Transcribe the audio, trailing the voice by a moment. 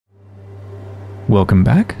Welcome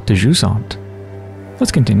back to Jusant.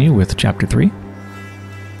 Let's continue with Chapter 3.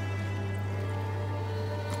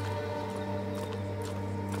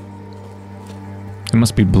 It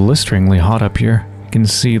must be blisteringly hot up here. You can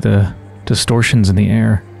see the distortions in the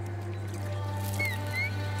air.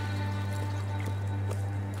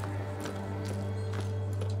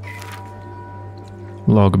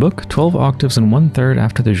 Logbook, 12 octaves and 1/3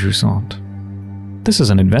 after the Jusant. This is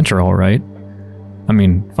an adventure, alright. I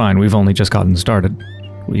mean, fine, we've only just gotten started.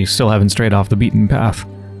 We still haven't strayed off the beaten path.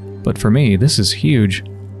 But for me, this is huge.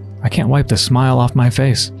 I can't wipe the smile off my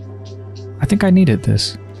face. I think I needed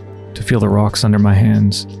this. To feel the rocks under my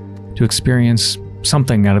hands. To experience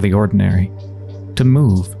something out of the ordinary. To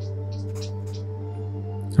move.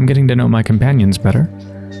 I'm getting to know my companions better,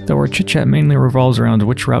 though our chit-chat mainly revolves around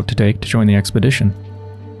which route to take to join the expedition.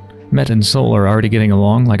 Met and Sol are already getting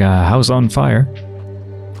along like a house on fire.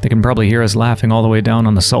 They can probably hear us laughing all the way down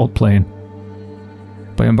on the salt plain.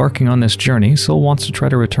 By embarking on this journey, Sol wants to try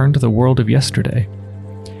to return to the world of yesterday,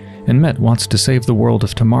 and Met wants to save the world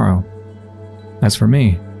of tomorrow. As for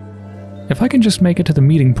me, if I can just make it to the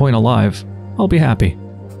meeting point alive, I'll be happy.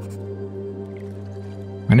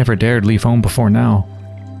 I never dared leave home before now.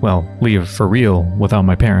 Well, leave for real without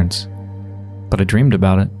my parents. But I dreamed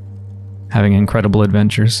about it. Having incredible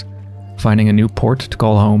adventures, finding a new port to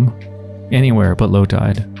call home, anywhere but low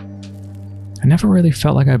tide. I never really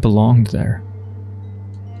felt like I belonged there.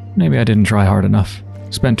 Maybe I didn't try hard enough,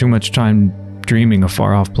 spent too much time dreaming of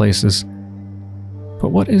far-off places.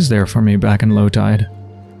 But what is there for me back in low tide?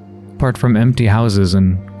 Apart from empty houses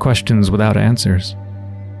and questions without answers.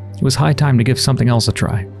 It was high time to give something else a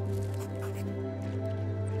try.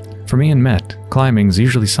 For me and Met, climbing's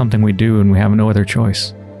usually something we do and we have no other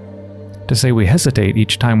choice. To say we hesitate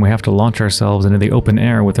each time we have to launch ourselves into the open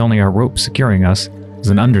air with only our rope securing us is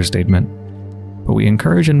an understatement, but we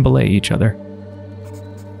encourage and belay each other.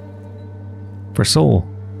 For Sol,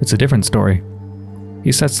 it's a different story.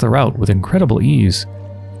 He sets the route with incredible ease.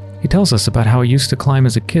 He tells us about how he used to climb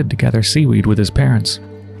as a kid to gather seaweed with his parents.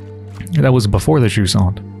 That was before the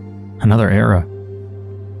Jusant, another era.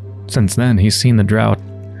 Since then, he's seen the drought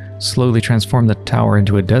slowly transform the tower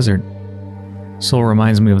into a desert. Sol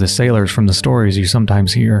reminds me of the sailors from the stories you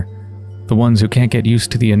sometimes hear, the ones who can't get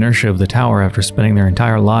used to the inertia of the tower after spending their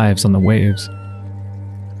entire lives on the waves.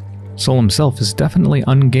 Sol himself is definitely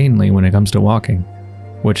ungainly when it comes to walking,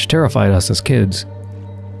 which terrified us as kids.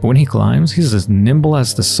 But when he climbs, he's as nimble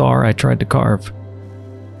as the saw I tried to carve.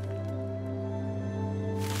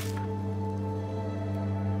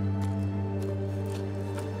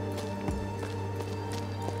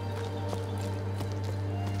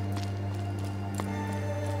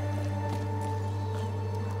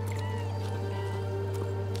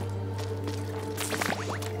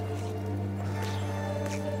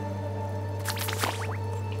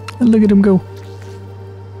 And look at him go.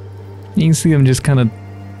 You can see him just kind of,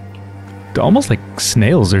 almost like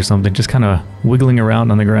snails or something, just kind of wiggling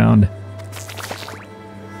around on the ground.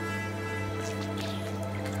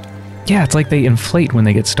 Yeah, it's like they inflate when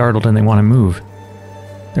they get startled and they want to move.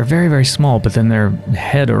 They're very, very small, but then their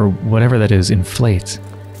head or whatever that is inflates.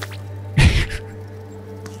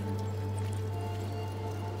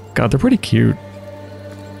 God, they're pretty cute.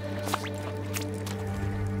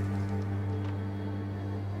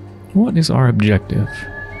 What is our objective?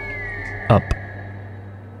 Up.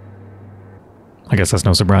 I guess that's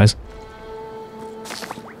no surprise.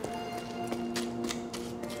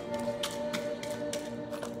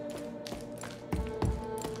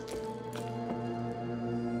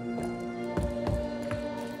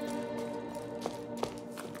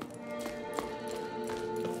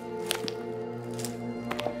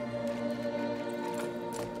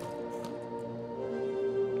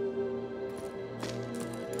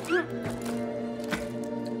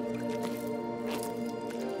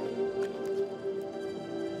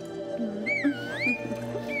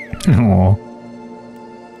 Aww.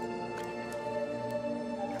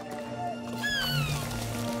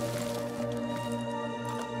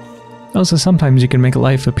 Also, sometimes you can make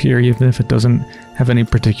life appear even if it doesn't have any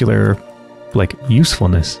particular, like,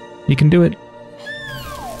 usefulness. You can do it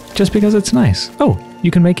just because it's nice. Oh,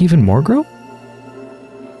 you can make even more grow?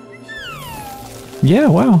 Yeah,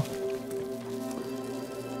 wow.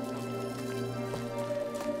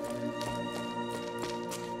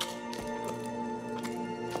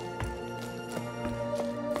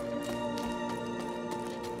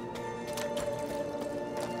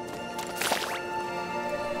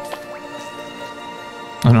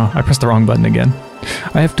 Oh no, I pressed the wrong button again.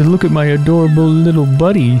 I have to look at my adorable little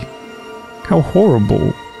buddy. How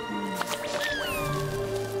horrible.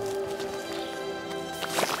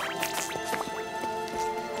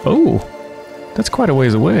 Oh, that's quite a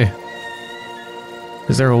ways away.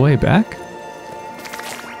 Is there a way back?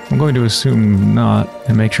 I'm going to assume not,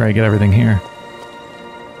 and make sure I get everything here.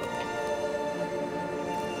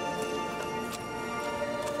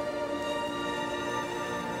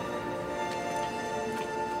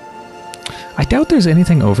 I doubt there's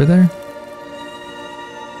anything over there.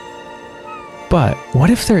 But what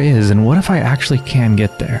if there is, and what if I actually can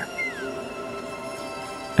get there?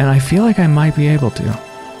 And I feel like I might be able to.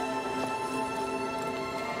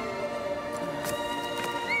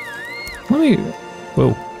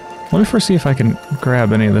 Whoa. Let me first see if I can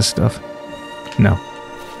grab any of this stuff. No.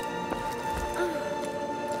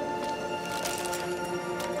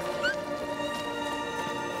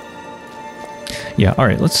 Yeah,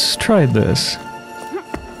 alright, let's try this.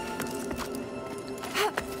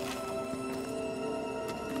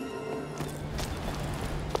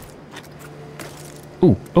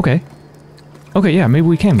 Ooh, okay. Okay, yeah, maybe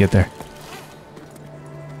we can get there.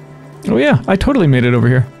 Oh yeah, I totally made it over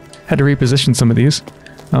here. Had to reposition some of these.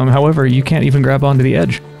 However, you can't even grab onto the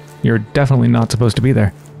edge. You're definitely not supposed to be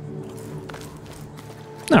there.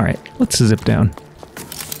 Alright, let's zip down.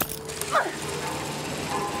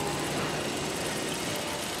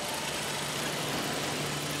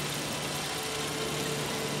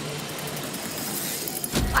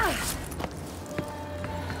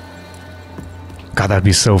 God, that'd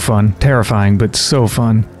be so fun. Terrifying, but so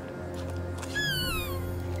fun.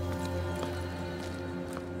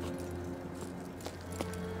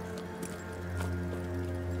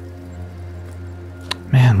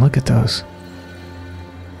 Man, look at those.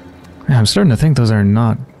 Yeah, I'm starting to think those are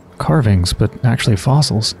not carvings, but actually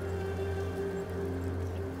fossils.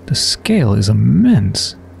 The scale is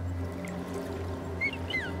immense.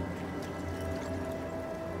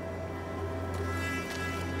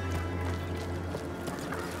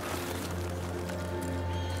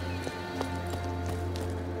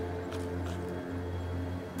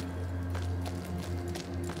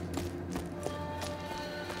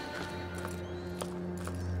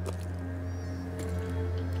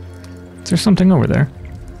 Is there something over there?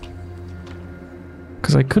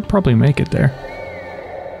 Because I could probably make it there.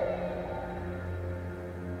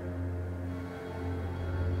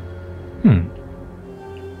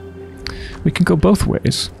 We can go both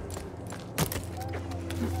ways.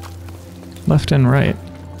 Left and right.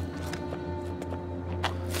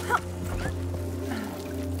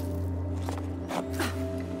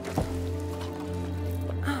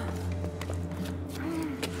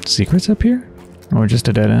 Secrets up here? Or just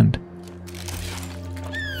a dead end?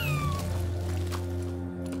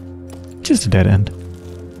 Just a dead end.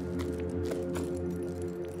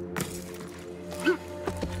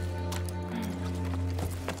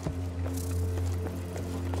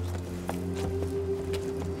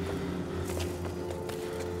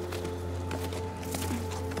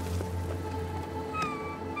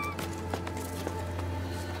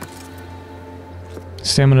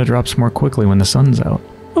 Stamina drops more quickly when the sun's out.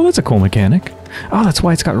 Oh, that's a cool mechanic. Oh, that's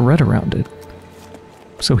why it's got red around it.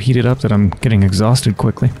 I'm so heated up that I'm getting exhausted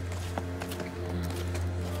quickly.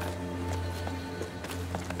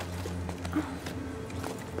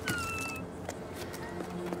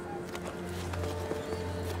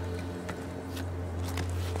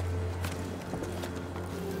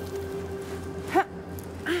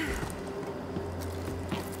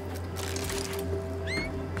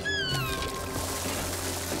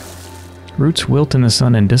 Roots wilt in the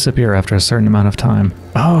sun and disappear after a certain amount of time.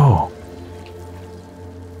 Oh!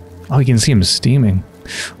 Oh, you can see them steaming.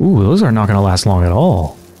 Ooh, those are not going to last long at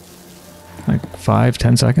all. Like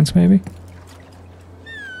 5-10 seconds, maybe?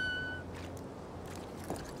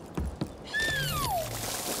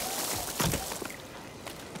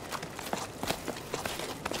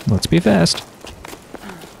 Let's be fast.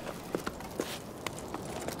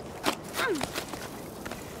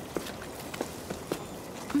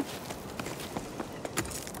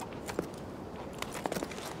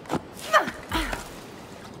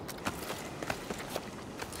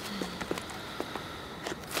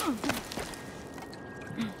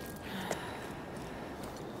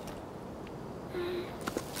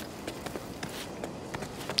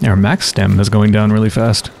 Our max stem is going down really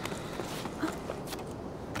fast.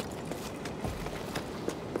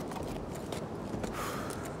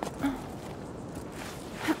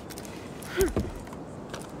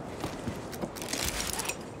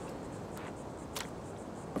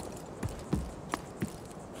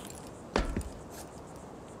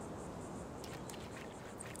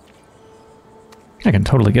 I can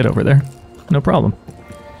totally get over there. No problem.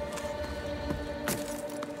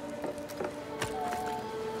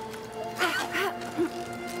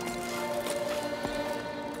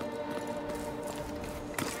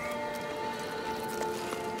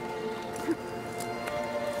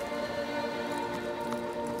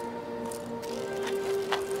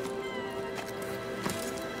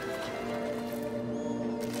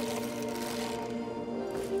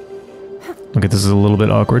 Okay, this is a little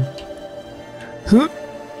bit awkward.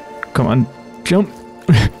 Come on, jump.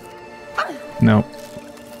 No.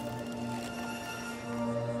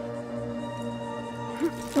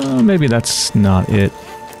 Maybe that's not it.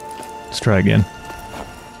 Let's try again.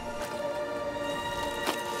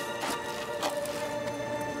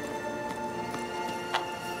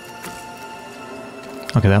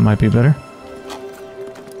 Okay, that might be better.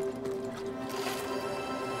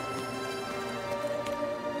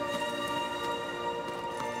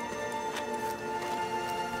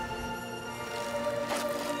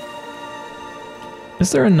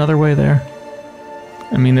 Is there another way there?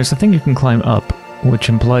 I mean, there's a thing you can climb up, which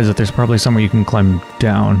implies that there's probably somewhere you can climb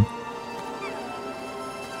down.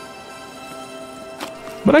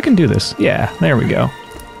 But I can do this. Yeah, there we go.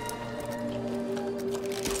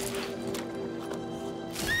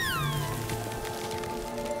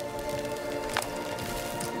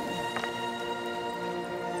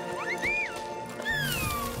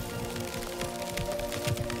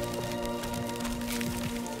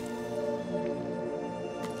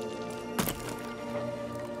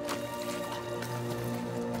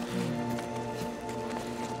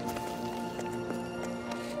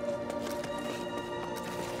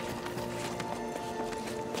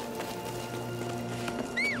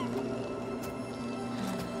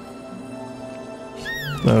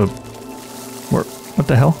 What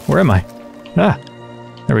the hell? Where am I? Ah!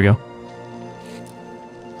 There we go.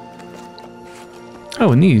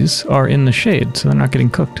 Oh, and these are in the shade, so they're not getting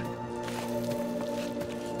cooked.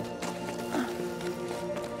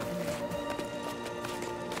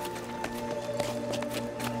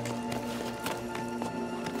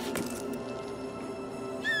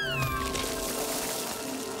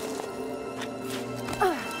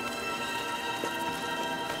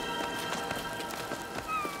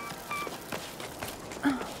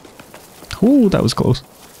 Ooh, that was close.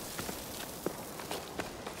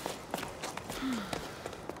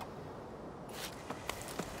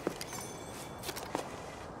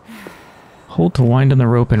 Hold to wind in the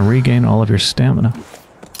rope and regain all of your stamina.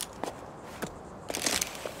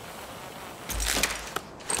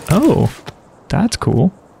 Oh, that's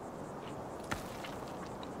cool.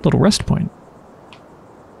 Little rest point.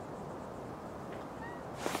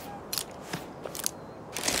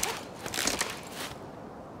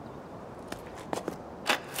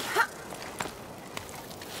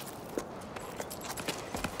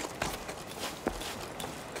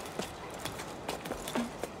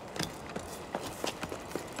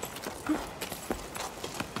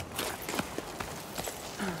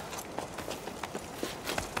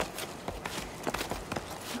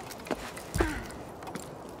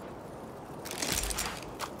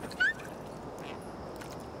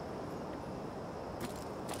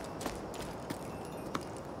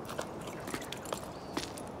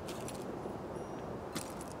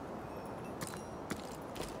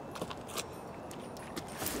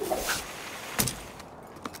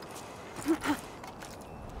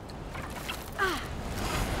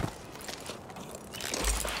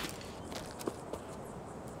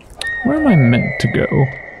 Where am I meant to go?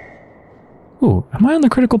 Ooh, am I on the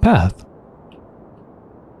critical path?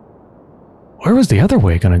 Where was the other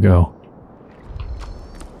way gonna go?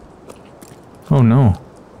 Oh no.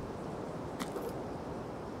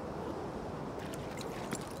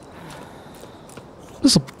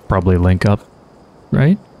 This'll probably link up,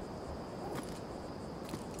 right?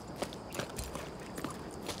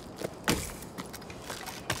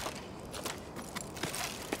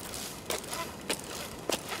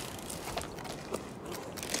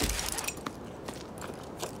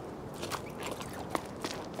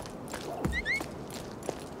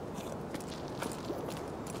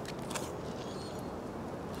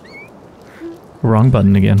 Wrong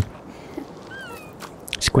button again.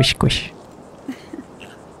 Squish, squish.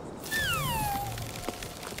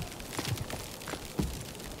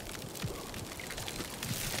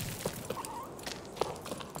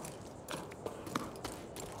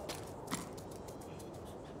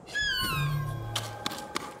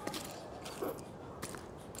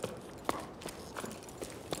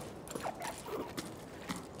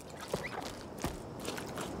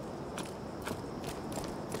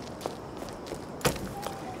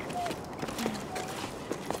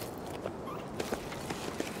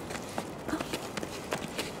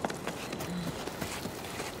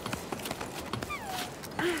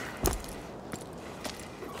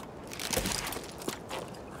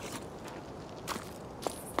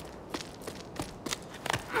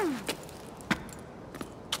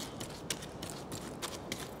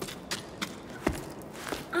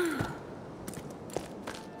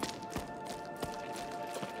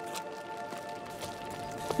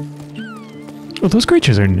 Oh, those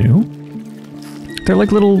creatures are new. They're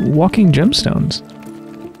like little walking gemstones.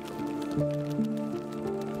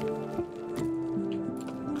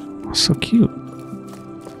 Oh, so cute.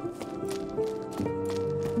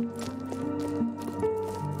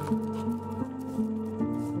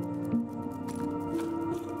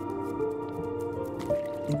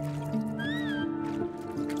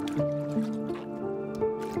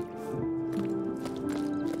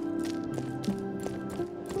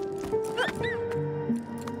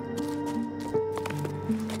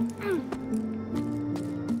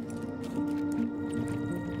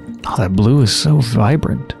 Oh, that blue is so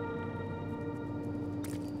vibrant.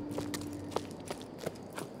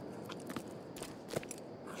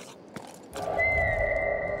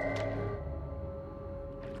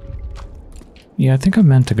 Yeah, I think I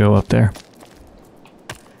meant to go up there.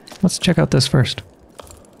 Let's check out this first.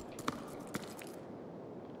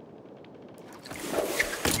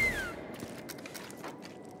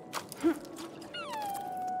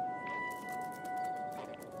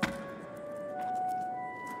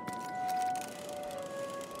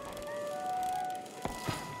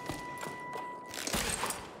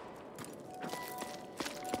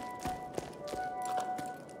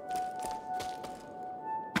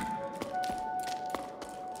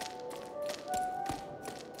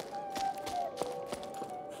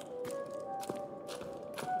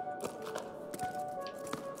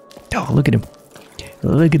 Oh, look at him.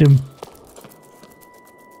 Look at him.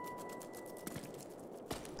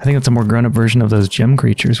 I think it's a more grown-up version of those gem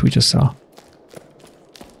creatures we just saw.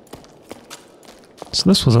 So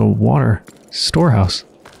this was a water storehouse.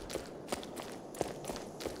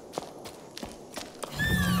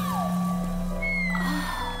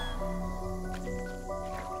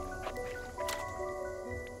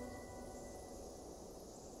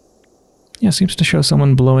 Yeah, seems to show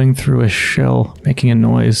someone blowing through a shell, making a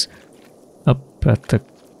noise up at the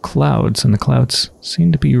clouds, and the clouds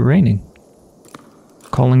seem to be raining.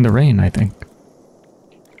 Calling the rain, I think.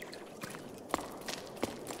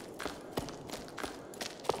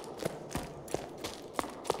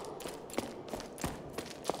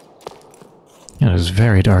 It is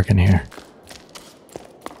very dark in here.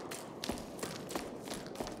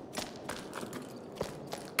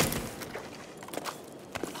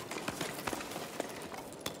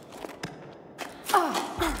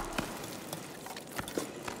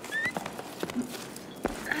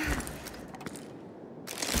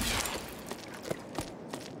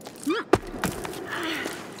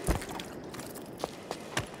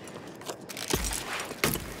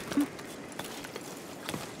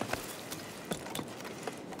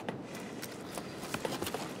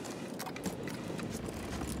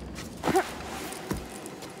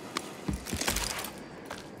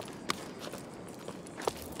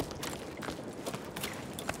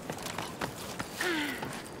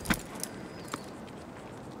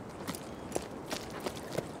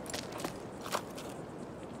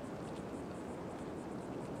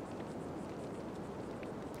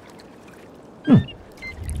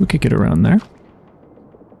 We could get around there.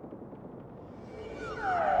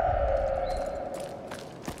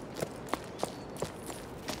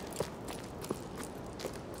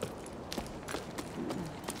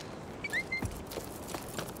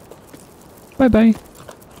 Bye-bye.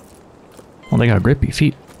 Well, they got grippy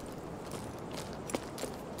feet.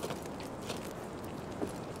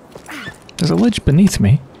 There's a ledge beneath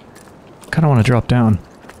me. Kinda want to drop down.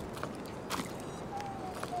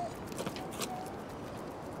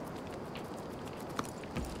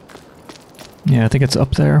 Yeah, I think it's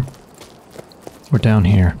up there. Or down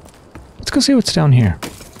here. Let's go see what's down here.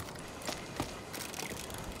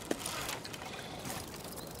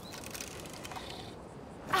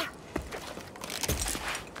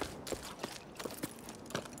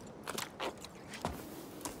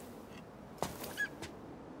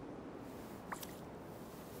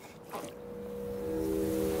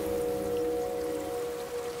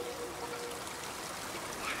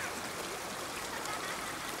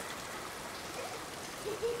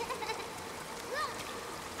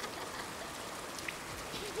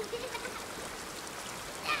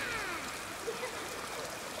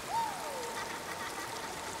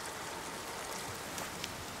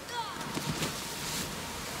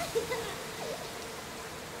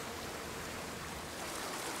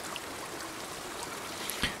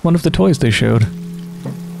 One of the toys they showed.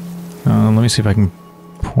 Let me see if I can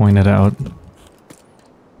point it out.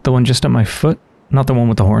 The one just at my foot. Not the one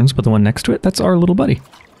with the horns, but the one next to it. That's our little buddy.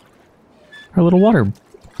 Our little water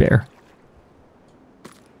bear.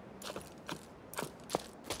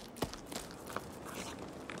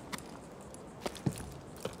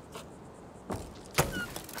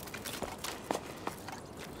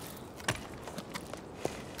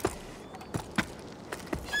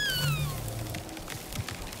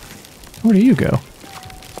 Where do you go?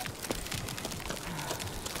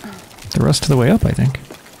 The rest of the way up, I think.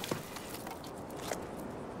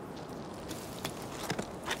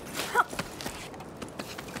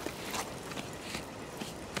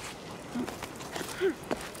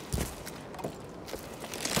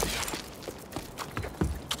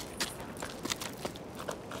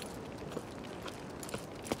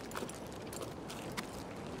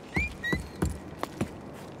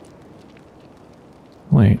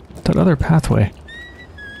 Wait, that other pathway.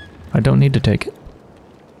 I don't need to take it.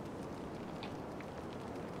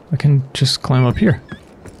 I can just climb up here.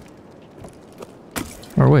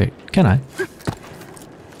 Or wait, can I?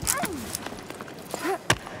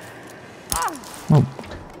 Well,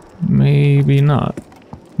 maybe not.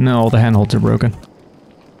 No, the handholds are broken.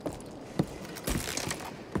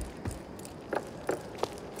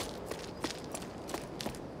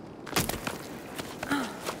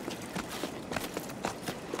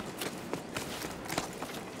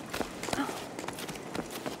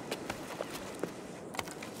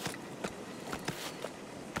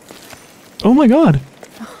 Oh my god!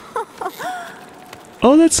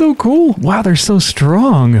 Oh, that's so cool! Wow, they're so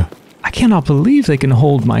strong! I cannot believe they can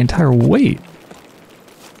hold my entire weight.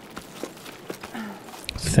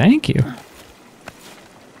 Thank you.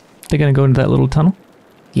 They gonna go into that little tunnel?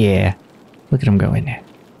 Yeah. Look at them go in there.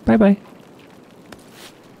 Bye-bye.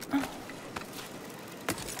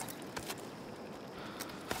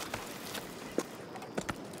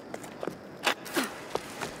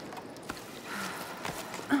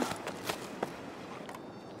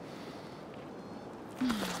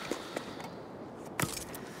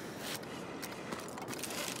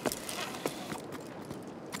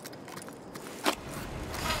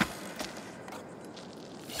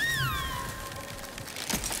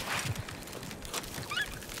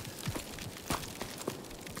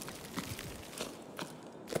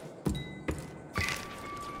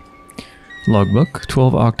 Logbook,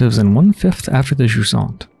 12 octaves and 1/5 after the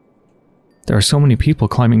Jusant. There are so many people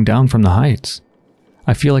climbing down from the heights.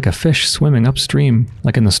 I feel like a fish swimming upstream,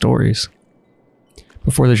 like in the stories.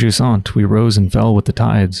 Before the Jusant, we rose and fell with the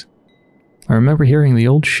tides. I remember hearing the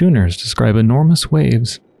old schooners describe enormous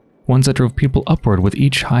waves, ones that drove people upward with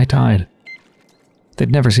each high tide.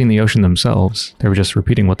 They'd never seen the ocean themselves, they were just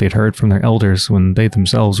repeating what they'd heard from their elders when they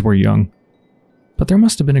themselves were young. But there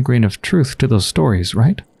must have been a grain of truth to those stories,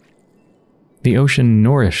 right? The ocean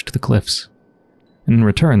nourished the cliffs, and in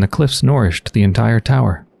return the cliffs nourished the entire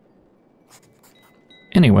tower.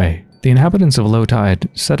 Anyway, the inhabitants of low tide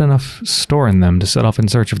set enough store in them to set off in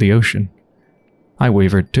search of the ocean. I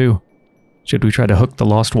wavered too. Should we try to hook the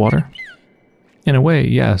lost water? In a way,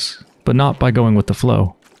 yes, but not by going with the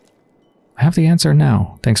flow. I have the answer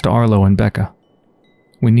now, thanks to Arlo and Becca.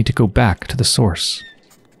 We need to go back to the source.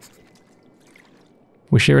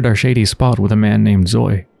 We shared our shady spot with a man named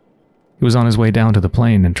Zoe. He was on his way down to the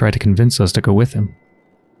plain and tried to convince us to go with him.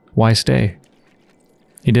 Why stay?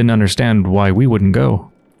 He didn't understand why we wouldn't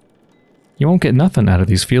go. You won't get nothing out of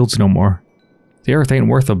these fields no more. The earth ain't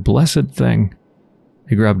worth a blessed thing.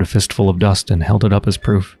 He grabbed a fistful of dust and held it up as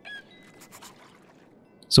proof.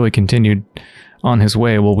 So he continued on his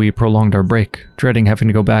way while we prolonged our break, dreading having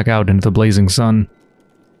to go back out into the blazing sun.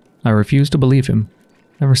 I refused to believe him.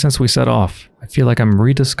 Ever since we set off, I feel like I'm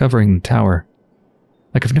rediscovering the tower.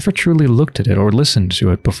 Like I've never truly looked at it or listened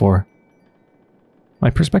to it before. My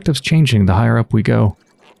perspective's changing the higher up we go.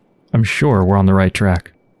 I'm sure we're on the right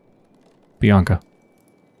track. Bianca.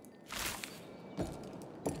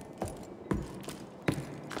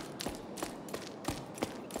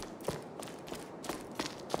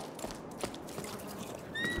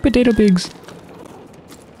 Potato pigs.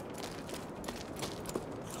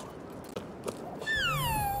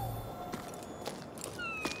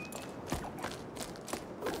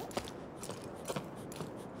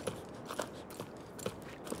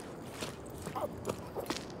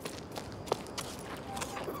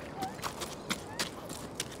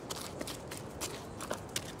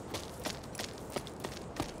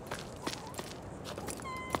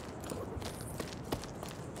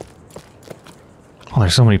 Oh,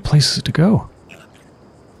 there's so many places to go.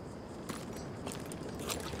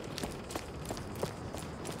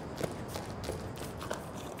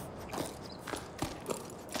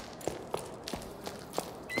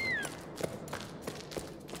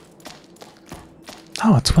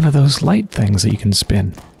 Oh, it's one of those light things that you can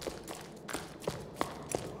spin.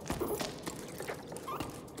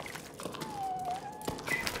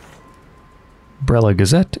 Brella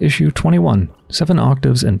Gazette, issue 21, 7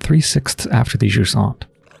 octaves and 3/6 after the Jusant.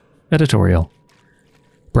 Editorial.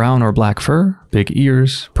 Brown or black fur, big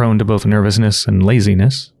ears, prone to both nervousness and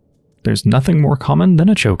laziness. There's nothing more common than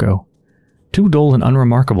a choco. Too dull and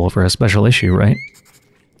unremarkable for a special issue, right?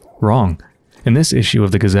 Wrong. In this issue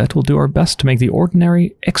of the Gazette, we'll do our best to make the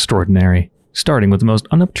ordinary extraordinary, starting with the most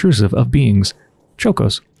unobtrusive of beings,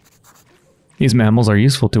 chocos. These mammals are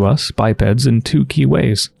useful to us, bipeds, in two key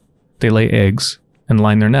ways. They lay eggs and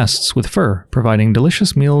line their nests with fur, providing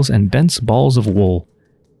delicious meals and dense balls of wool.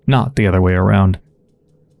 Not the other way around.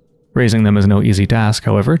 Raising them is no easy task,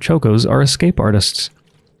 however. Chocos are escape artists.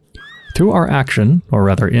 Through our action, or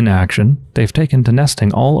rather inaction, they've taken to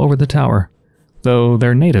nesting all over the tower, though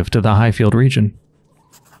they're native to the Highfield region.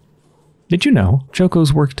 Did you know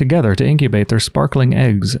chocos work together to incubate their sparkling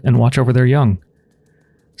eggs and watch over their young?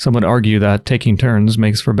 Some would argue that taking turns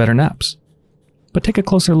makes for better naps. But take a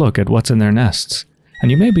closer look at what's in their nests,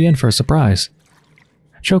 and you may be in for a surprise.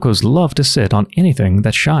 Chocos love to sit on anything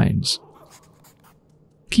that shines.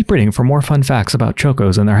 Keep reading for more fun facts about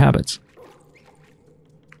chocos and their habits.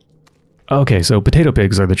 Okay, so potato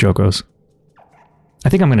pigs are the chocos. I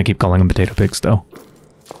think I'm going to keep calling them potato pigs, though.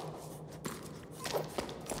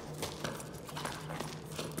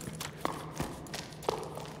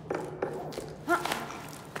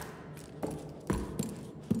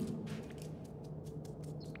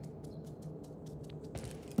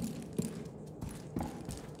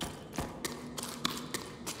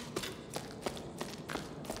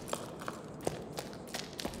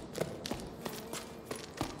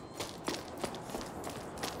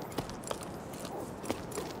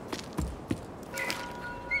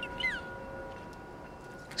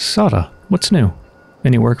 Sada, what's new?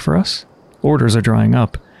 Any work for us? Orders are drying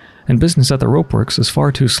up, and business at the ropeworks is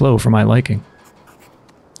far too slow for my liking.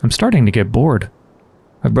 I'm starting to get bored.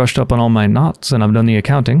 I've brushed up on all my knots, and I've done the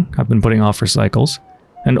accounting I've been putting off for cycles,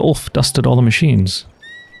 and Ulf dusted all the machines.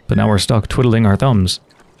 But now we're stuck twiddling our thumbs.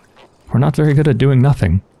 We're not very good at doing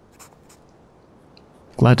nothing.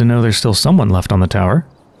 Glad to know there's still someone left on the tower.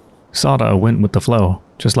 Sada went with the flow,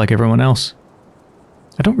 just like everyone else.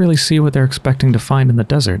 I don't really see what they're expecting to find in the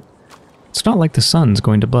desert. It's not like the sun's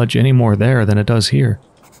going to budge any more there than it does here.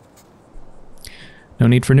 No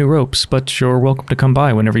need for new ropes, but you're welcome to come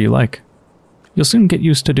by whenever you like. You'll soon get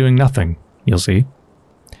used to doing nothing, you'll see.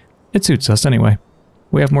 It suits us anyway.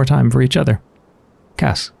 We have more time for each other.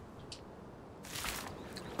 Cass.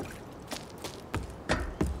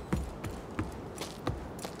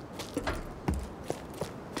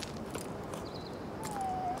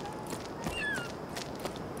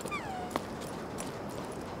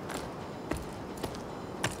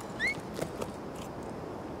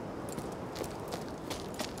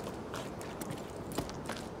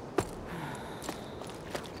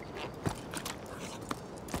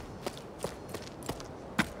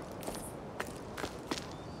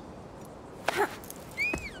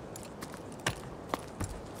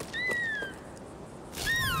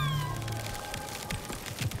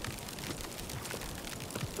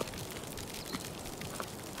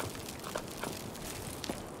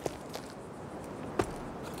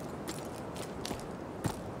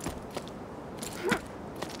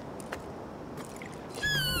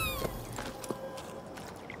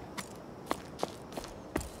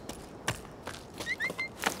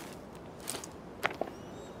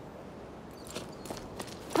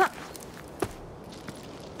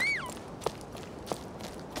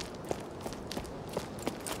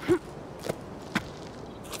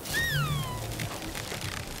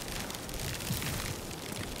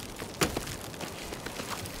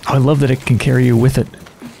 I love that it can carry you with it.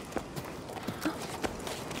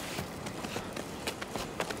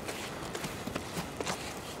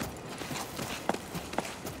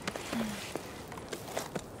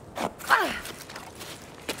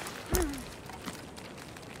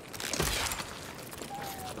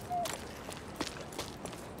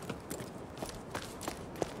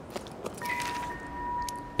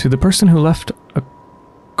 To the person who left a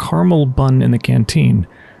caramel bun in the canteen,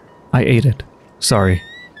 I ate it. Sorry.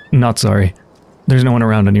 Not sorry. There's no one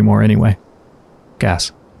around anymore anyway.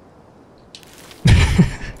 Gas.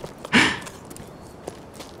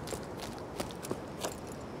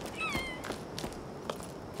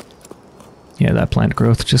 Yeah, that plant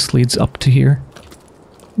growth just leads up to here.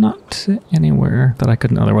 Not to anywhere that I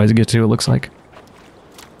couldn't otherwise get to, it looks like.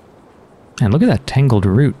 And look at that tangled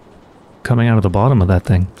root coming out of the bottom of that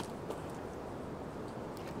thing.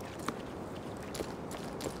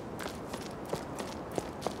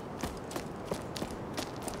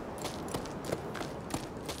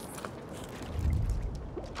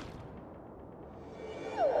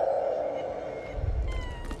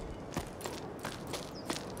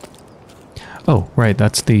 Oh, right,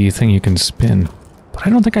 that's the thing you can spin. But I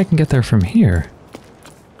don't think I can get there from here.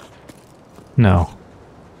 No.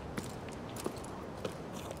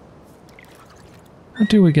 How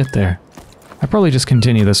do we get there? I probably just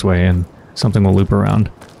continue this way and something will loop around.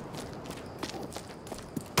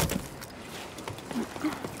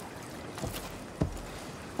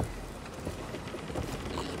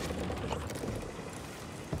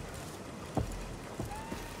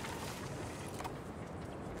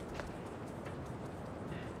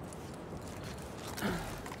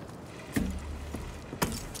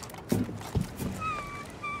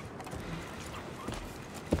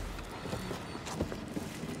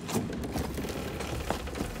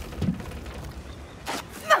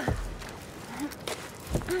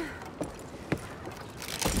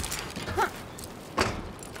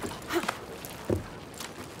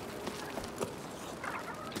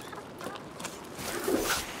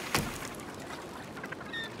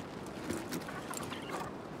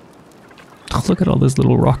 Oh, look at all those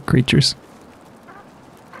little rock creatures.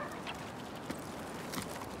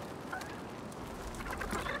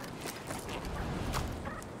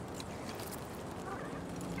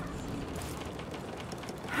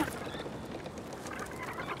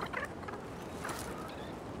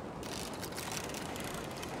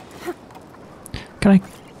 Can I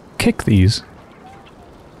kick these?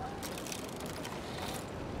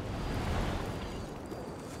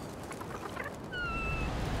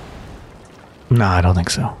 No, I don't think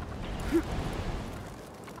so.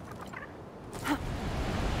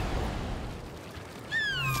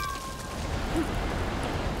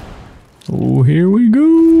 Oh, here we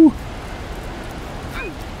go.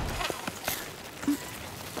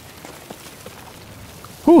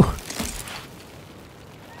 Whew.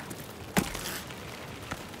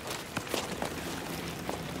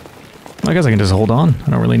 I guess I can just hold on.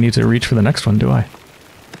 I don't really need to reach for the next one, do I?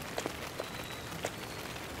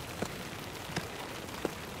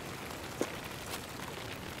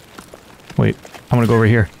 Wait, I'm gonna go over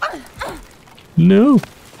here. No!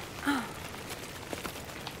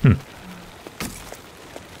 Did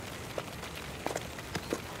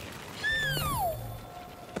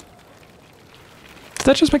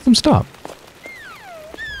that just make them stop?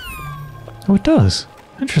 Oh, it does.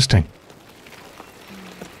 Interesting.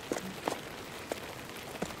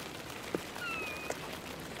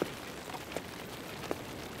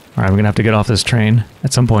 Alright, we're gonna have to get off this train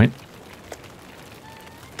at some point.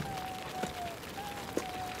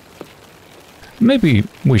 Maybe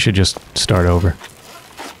we should just start over.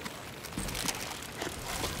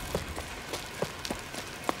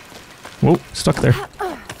 Whoa, stuck there.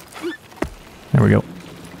 There we go.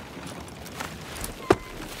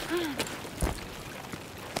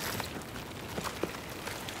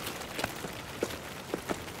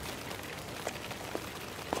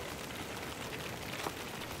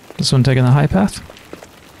 This one taking the high path?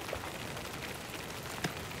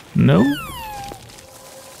 No?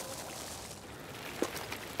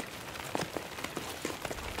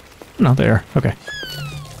 Not there. Okay.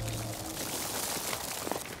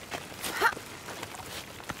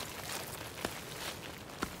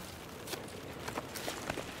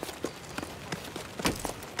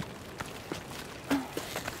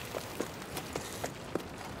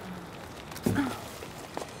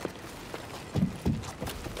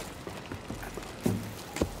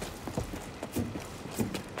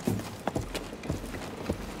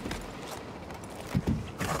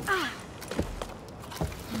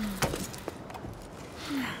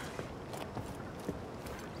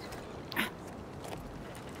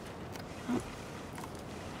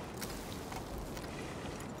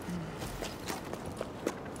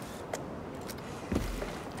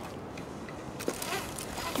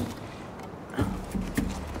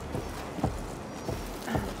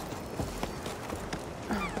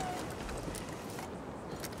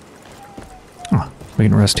 We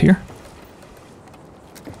can rest here.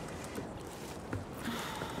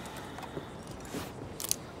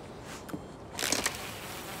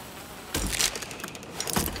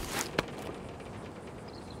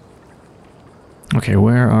 Okay,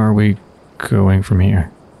 where are we going from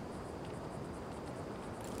here?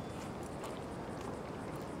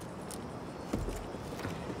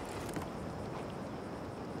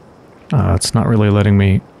 It's not really letting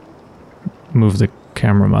me move the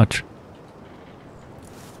camera much.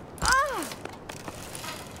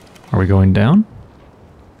 Are we going down?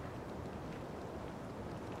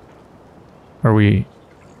 Are we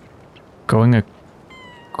going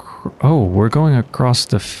oh, we're going across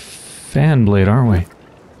the fan blade, aren't we?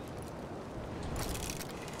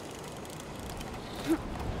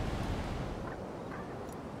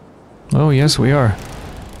 Oh, yes, we are.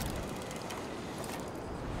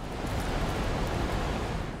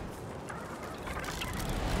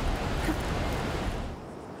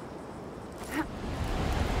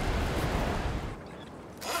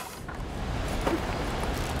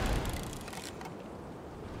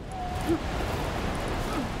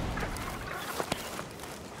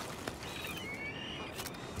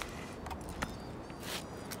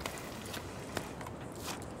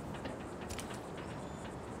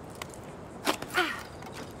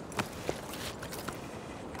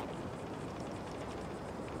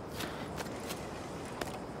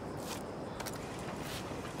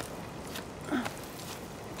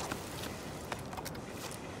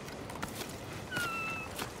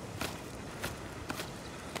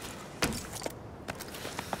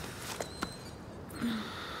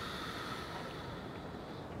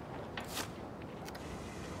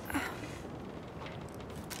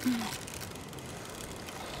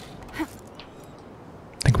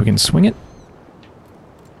 we can swing it?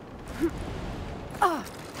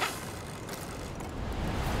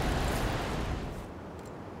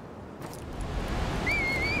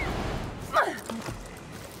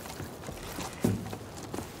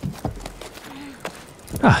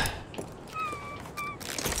 Ah.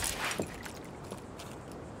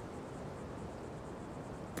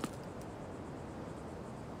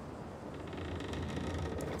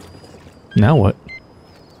 Now what?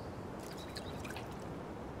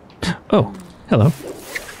 Oh, hello.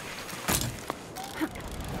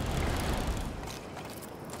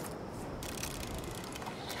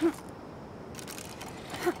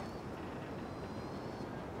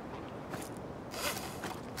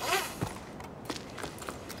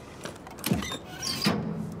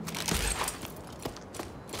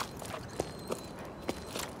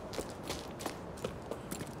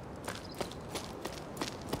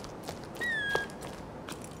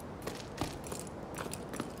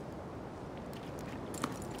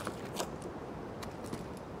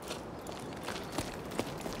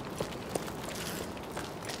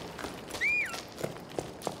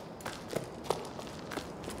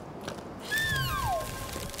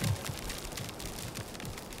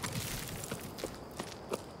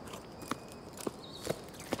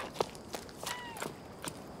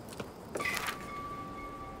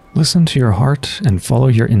 Listen to your heart and follow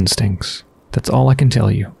your instincts. That's all I can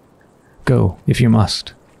tell you. Go, if you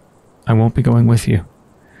must. I won't be going with you.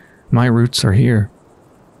 My roots are here.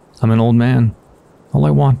 I'm an old man. All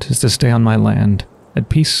I want is to stay on my land, at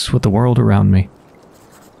peace with the world around me.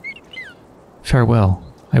 Farewell.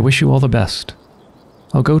 I wish you all the best.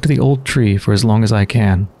 I'll go to the old tree for as long as I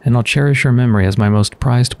can, and I'll cherish your memory as my most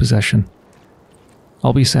prized possession.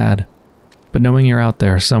 I'll be sad, but knowing you're out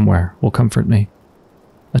there somewhere will comfort me.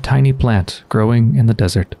 A tiny plant growing in the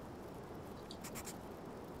desert.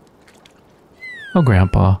 Oh,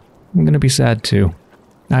 Grandpa, I'm gonna be sad too.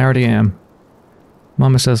 I already am.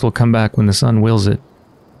 Mama says we'll come back when the sun wills it,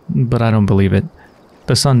 but I don't believe it.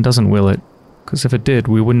 The sun doesn't will it, because if it did,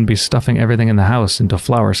 we wouldn't be stuffing everything in the house into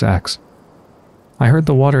flour sacks. I heard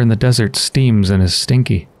the water in the desert steams and is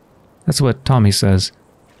stinky. That's what Tommy says.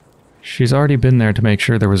 She's already been there to make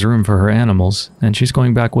sure there was room for her animals, and she's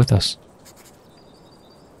going back with us.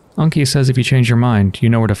 Unky says if you change your mind, you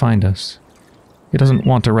know where to find us. He doesn't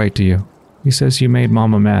want to write to you. He says you made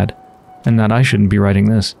Mama mad, and that I shouldn't be writing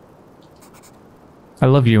this. I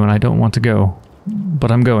love you and I don't want to go,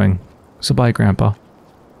 but I'm going. So bye, Grandpa.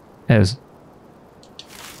 Ez.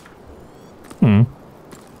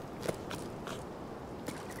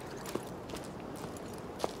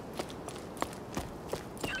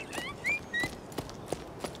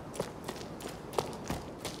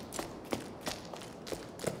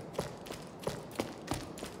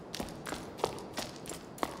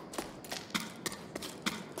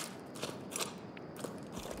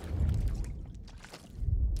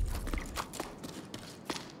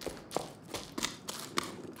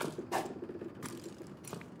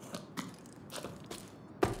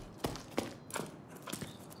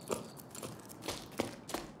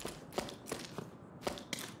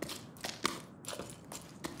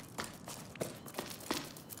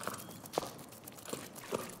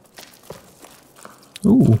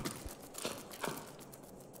 Ooh.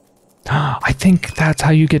 I think that's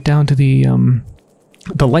how you get down to the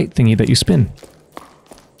light thingy that you spin.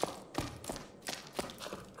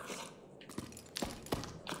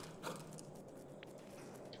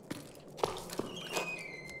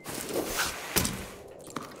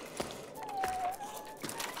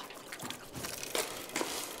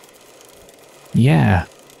 Yeah.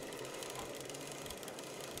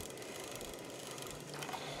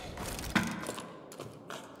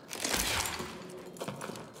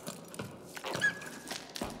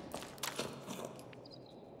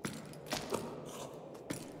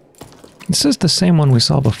 This is the same one we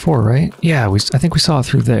saw before, right? Yeah, I think we saw it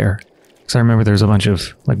through there. Because I remember there's a bunch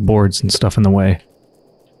of, like, boards and stuff in the way.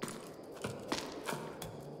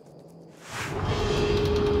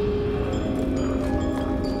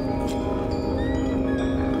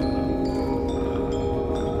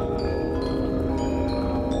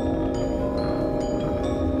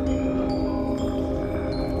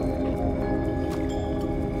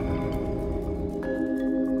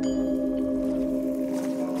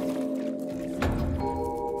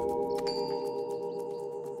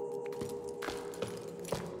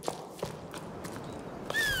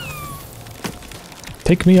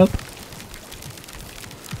 Take me up.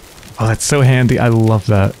 Oh, that's so handy. I love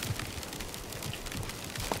that.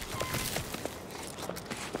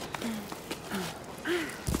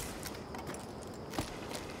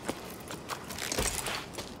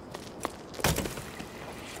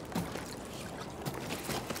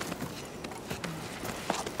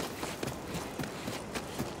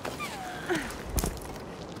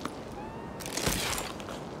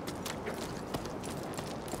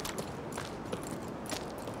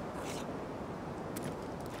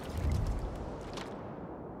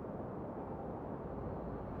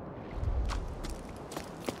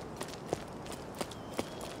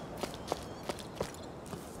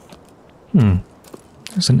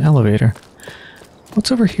 There's an elevator.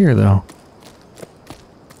 What's over here, though?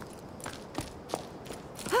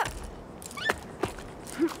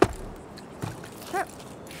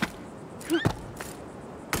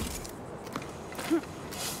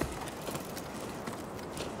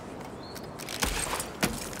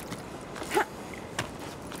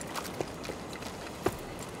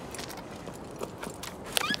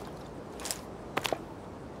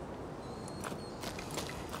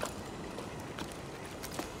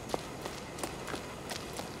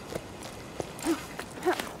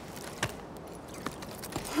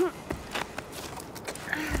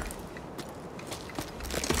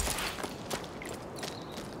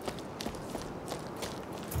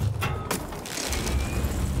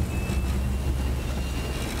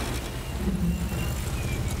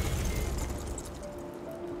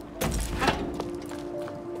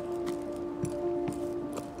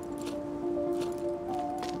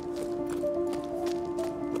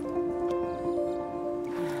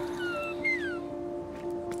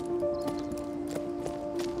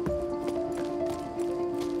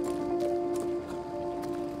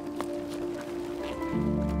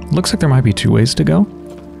 Looks like there might be two ways to go.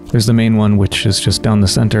 There's the main one, which is just down the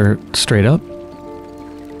center, straight up.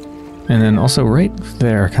 And then also right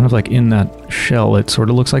there, kind of like in that shell, it sort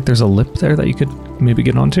of looks like there's a lip there that you could maybe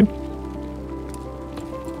get onto.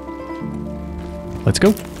 Let's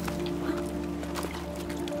go.